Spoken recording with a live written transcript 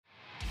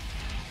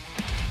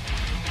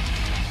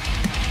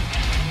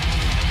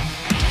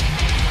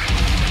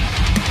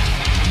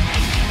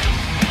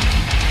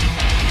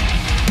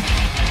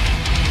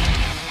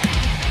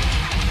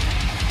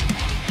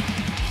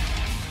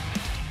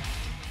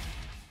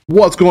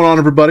What's going on,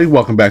 everybody?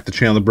 Welcome back to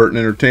Chandler Burton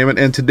Entertainment,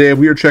 and today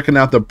we are checking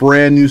out the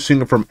brand new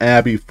single from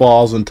Abbie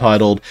Falls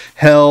entitled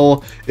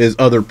Hell Is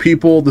Other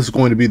People. This is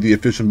going to be the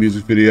official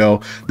music video.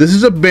 This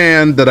is a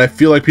band that I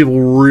feel like people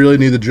really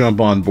need to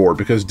jump on board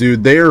because,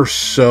 dude, they are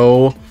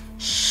so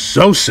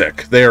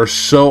sick. They are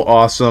so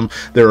awesome.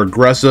 They're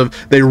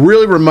aggressive. They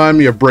really remind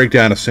me of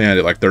Breakdown of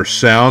Sandy, like their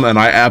sound, and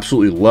I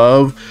absolutely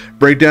love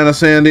Breakdown of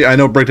Sandy. I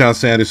know Breakdown of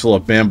Sandy is still a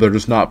band, but they're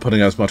just not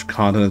putting out as much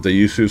content as they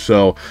used to,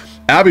 so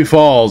Abbie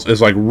Falls is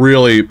like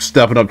really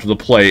stepping up to the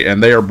plate,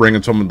 and they are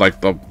bringing some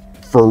like the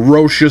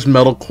ferocious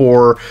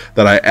metalcore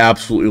that I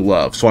absolutely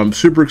love. So I'm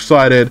super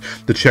excited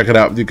to check it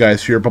out with you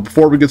guys here. But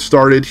before we get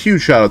started,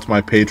 huge shout out to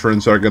my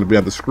patrons that are going to be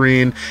on the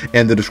screen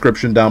and the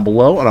description down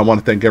below. And I want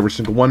to thank every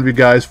single one of you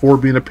guys for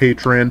being a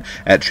patron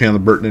at Chandler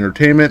Burton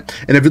Entertainment.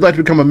 And if you'd like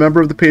to become a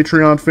member of the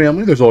Patreon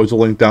family, there's always a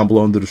link down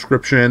below in the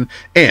description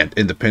and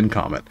in the pinned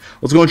comment.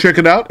 Let's go and check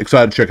it out.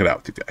 Excited to check it out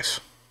with you guys.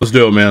 Let's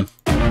do it, man.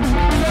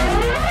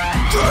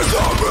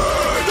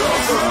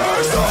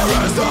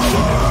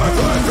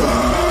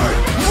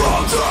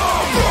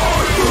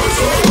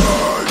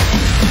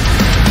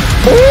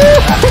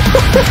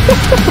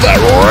 That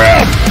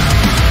rip!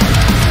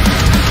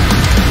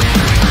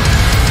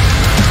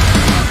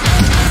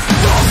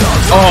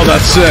 Oh,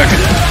 that's sick.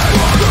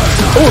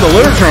 Oh, the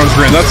Lyric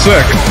screen, that's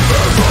sick.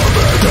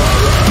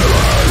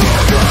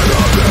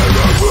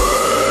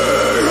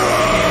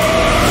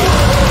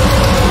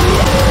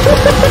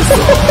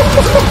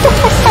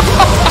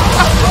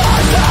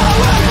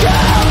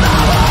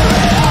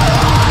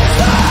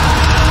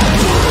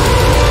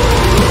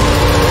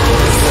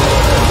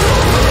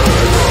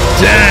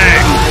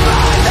 Dang!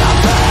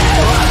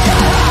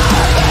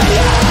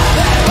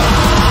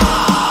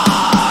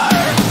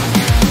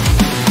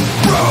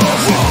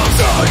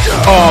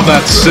 Oh,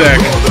 that's sick.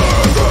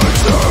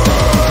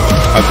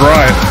 That's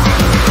right.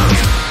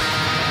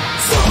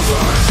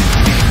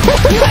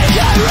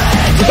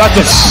 That's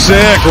a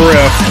sick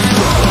riff.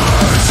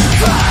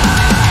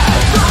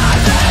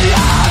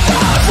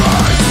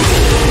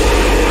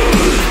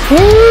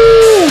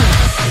 Woo!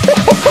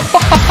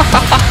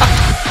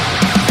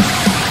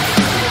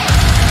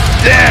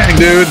 Dang,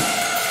 dude.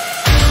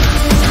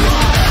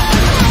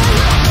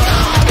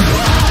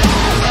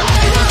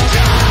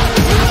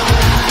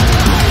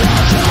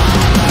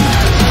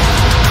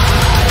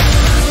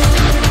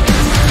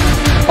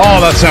 Oh,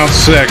 that sounds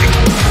sick.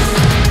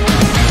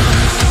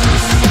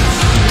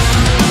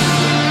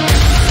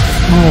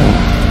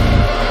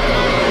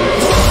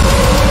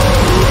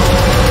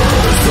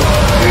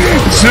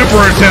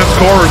 Super intense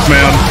chorus,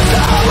 man.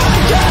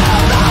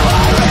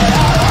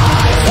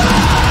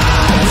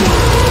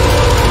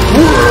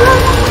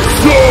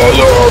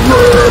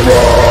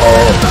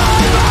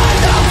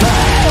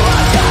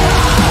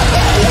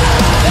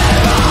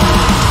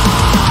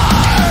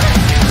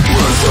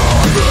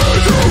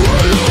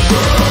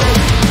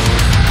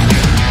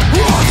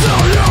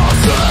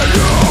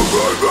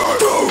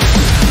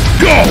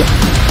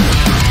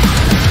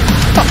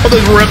 Oh,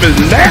 this riff is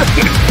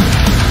nasty.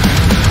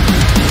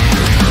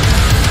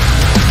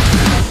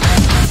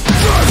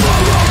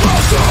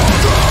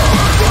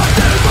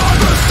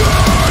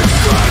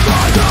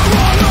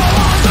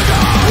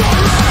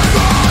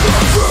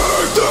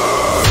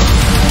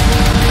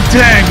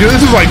 Dang, dude,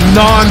 this is like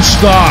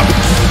non-stop.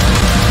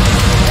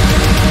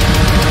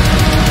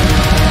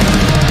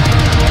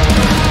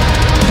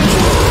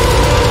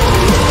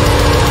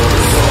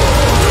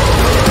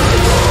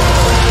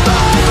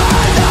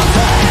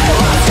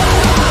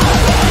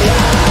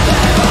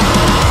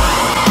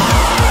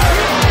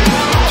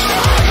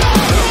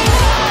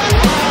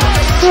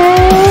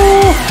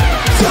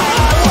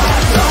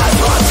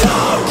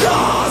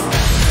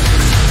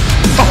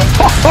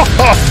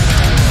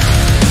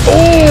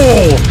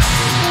 Oh!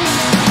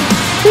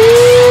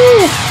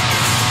 Woo!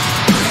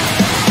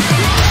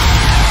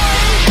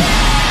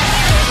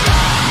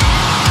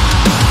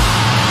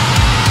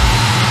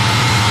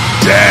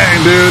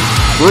 Dang, dude.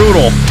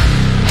 Brutal.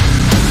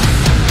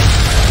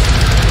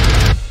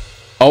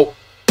 Oh.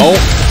 Oh.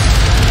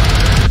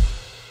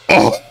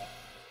 Oh.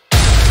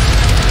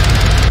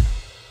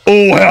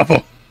 Oh,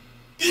 Apple.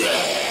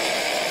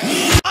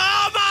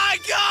 Oh my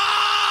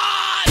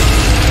God!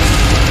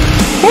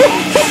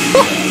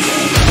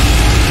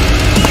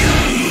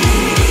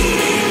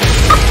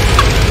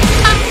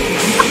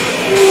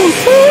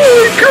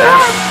 Holy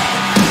crap!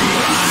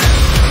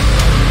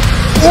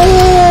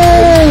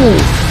 Oh!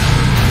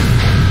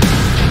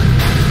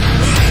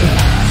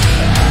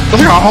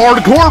 That's like a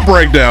hardcore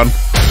breakdown.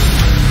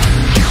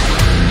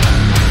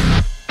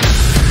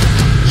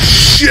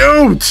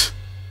 Shoot!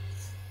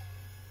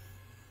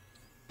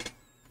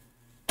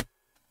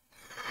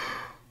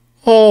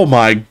 Oh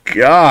my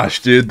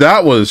gosh, dude,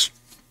 that was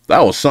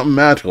something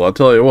magical, I'll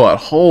tell you what.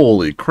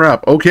 Holy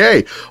crap.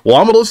 Okay, well,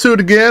 I'm gonna listen to it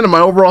again, and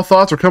my overall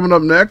thoughts are coming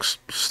up next.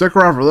 Stick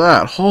around for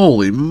that.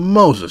 Holy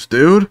Moses,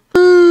 dude.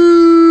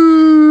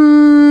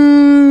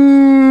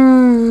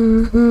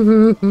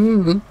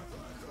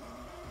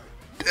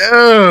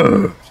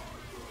 Dude.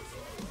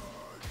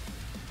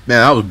 Man,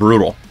 that was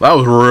brutal. That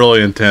was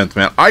really intense,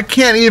 man. I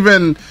can't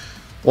even,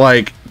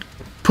 like,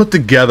 put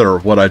together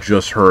what I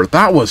just heard.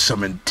 That was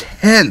some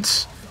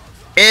intense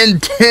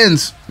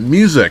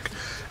music.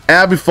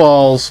 Abbie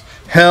Falls,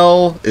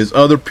 Hell is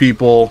Other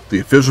People, the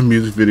official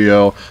music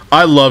video.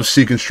 I love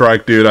Seek and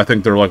Strike, dude. I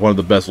think they're like one of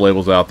the best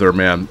labels out there,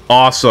 man.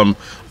 Awesome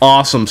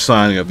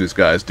signing of these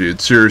guys, dude.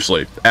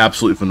 Seriously,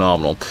 absolutely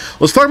phenomenal.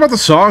 Let's talk about the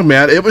song,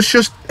 man. It was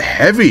just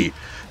heavy.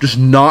 Just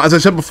not, as I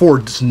said before,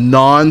 just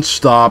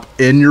non-stop,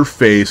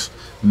 in-your-face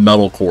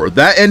metalcore.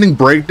 That ending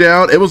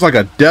breakdown, it was like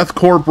a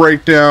deathcore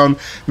breakdown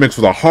mixed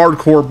with a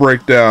hardcore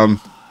breakdown.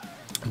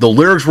 The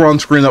lyrics were on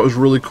screen. That was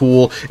really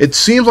cool. It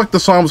seems like the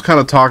song was kind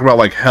of talking about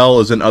like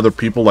hell is in other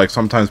people. Like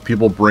sometimes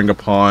people bring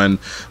upon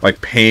like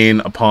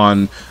pain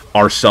upon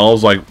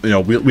ourselves. Like, you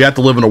know, we have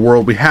to live in a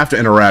world. We have to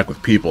interact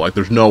with people. Like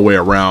there's no way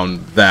around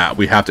that.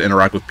 We have to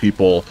interact with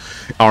people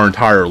our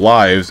entire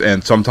lives.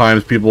 And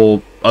sometimes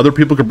other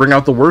people can bring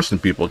out the worst in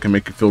people. It can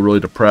make you feel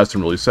really depressed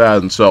and really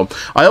sad. And so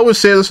I always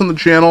say this on the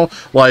channel,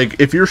 like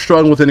if you're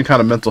struggling with any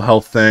kind of mental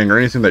health thing or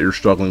anything that you're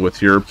struggling with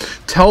here,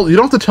 you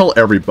don't have to tell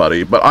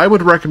everybody, but I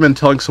would recommend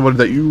telling somebody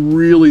that you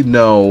really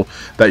know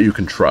that you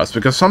can trust,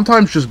 because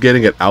sometimes just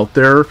getting it out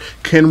there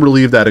can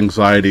relieve that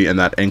anxiety and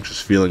that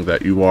anxious feeling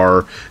that you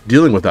are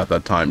dealing with at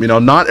that time. You know,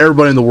 not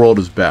everybody in the world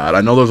is bad.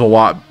 I know there's a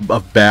lot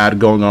of bad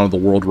going on in the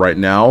world right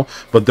now,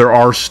 but there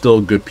are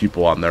still good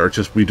people on there. It's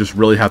just, we just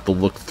really have to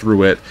look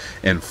through it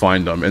and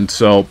find them. And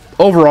so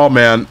overall,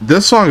 man,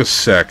 this song is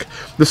sick.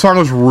 This song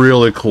is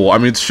really cool. I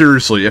mean,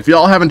 seriously, if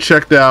y'all haven't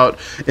checked out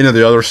any of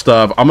the other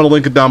stuff, I'm gonna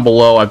link it down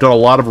below. I've done a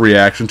lot of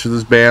reactions to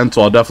this band,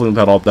 so I'll definitely link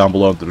that all down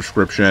below in the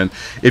description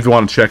if you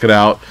want to check it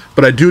out.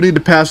 But I do need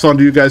to pass it on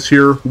to you guys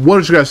here. What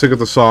did you guys think of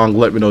the song?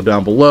 Let me know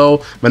down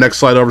below. My next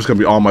slide over is going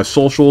to be all my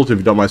socials. If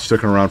you don't mind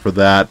sticking around for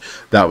that,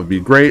 that would be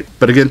great.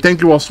 But again,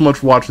 thank you all so much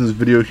for watching this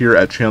video here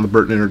at Chandler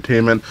Burton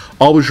Entertainment.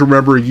 Always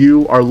remember,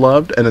 you are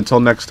loved, and until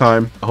next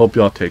time, I hope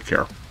y'all take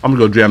care. I'm going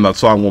to go jam that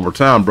song one more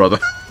time, brother.